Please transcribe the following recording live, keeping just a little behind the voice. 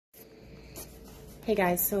Hey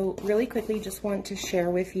guys, so really quickly just want to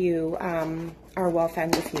share with you our wall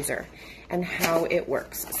fan diffuser and how it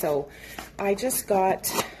works. So I just got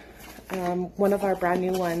one of our brand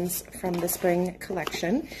new ones from the spring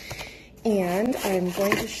collection, and I'm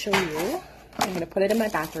going to show you, I'm going to put it in my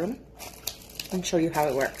bathroom and show you how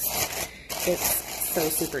it works. It's so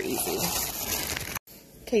super easy.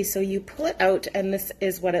 Okay, so you pull it out and this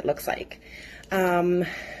is what it looks like.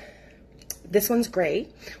 This one's gray.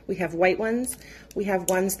 We have white ones. We have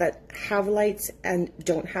ones that have lights and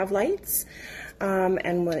don't have lights.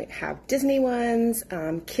 And we have Disney ones,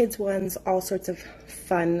 kids ones, all sorts of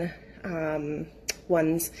fun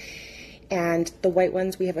ones. And the white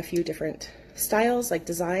ones, we have a few different styles, like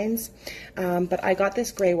designs. But I got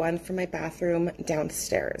this gray one for my bathroom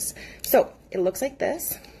downstairs. So it looks like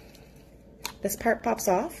this. This part pops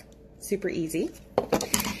off, super easy.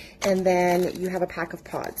 And then you have a pack of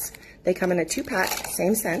pods. They come in a 2-pack,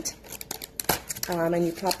 same scent. And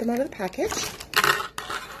you pop them out of the package.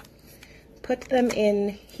 Put them in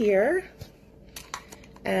here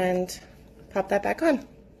and pop that back on.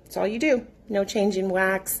 That's all you do. No change in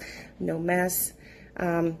wax, no mess,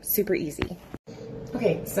 super easy.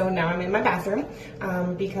 Okay, so now I'm in my bathroom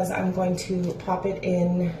because I'm going to pop it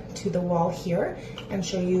in to the wall here and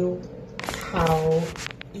show you how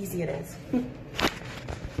easy it is.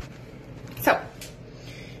 So,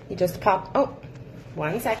 you just pop, oh,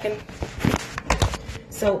 1 second.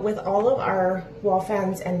 So with all of our wall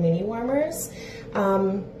fans and mini warmers,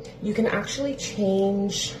 you can actually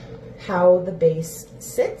change how the base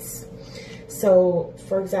sits. So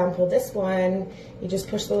for example, this one, you just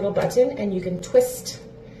push the little button and you can twist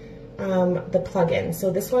the plug-in. So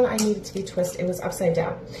this one I needed to be twisted, it was upside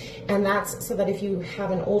down. And that's so that if you have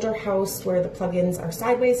an older house where the plug-ins are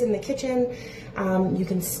sideways in the kitchen, you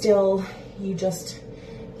can still, you just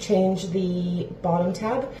change the bottom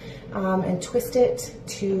tab and twist it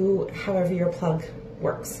to however your plug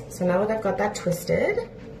works. So now that I've got that twisted,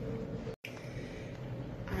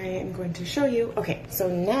 I am going to show you. Okay, so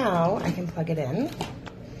now I can plug it in.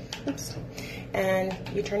 Oops. And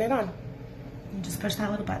you turn it on. You just push that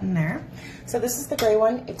little button there. So this is the gray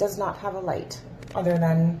one. It does not have a light other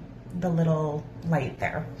than the little light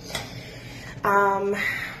there. And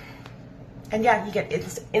yeah, you get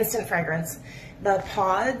instant fragrance. The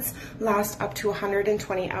pods last up to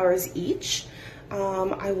 120 hours each.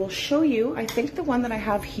 I will show you, I think the one that I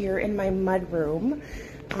have here in my mud room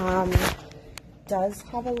does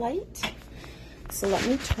have a light. So let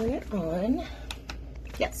me turn it on.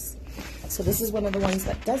 Yes. So this is one of the ones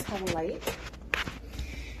that does have a light.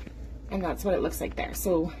 And that's what it looks like there.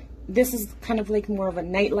 So this is kind of like more of a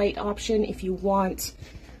night light option if you want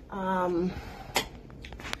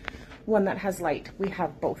one that has light. We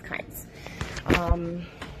have both kinds.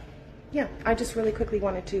 Yeah, I just really quickly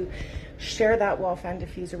wanted to share that wall fan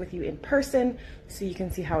diffuser with you in person so you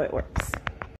can see how it works.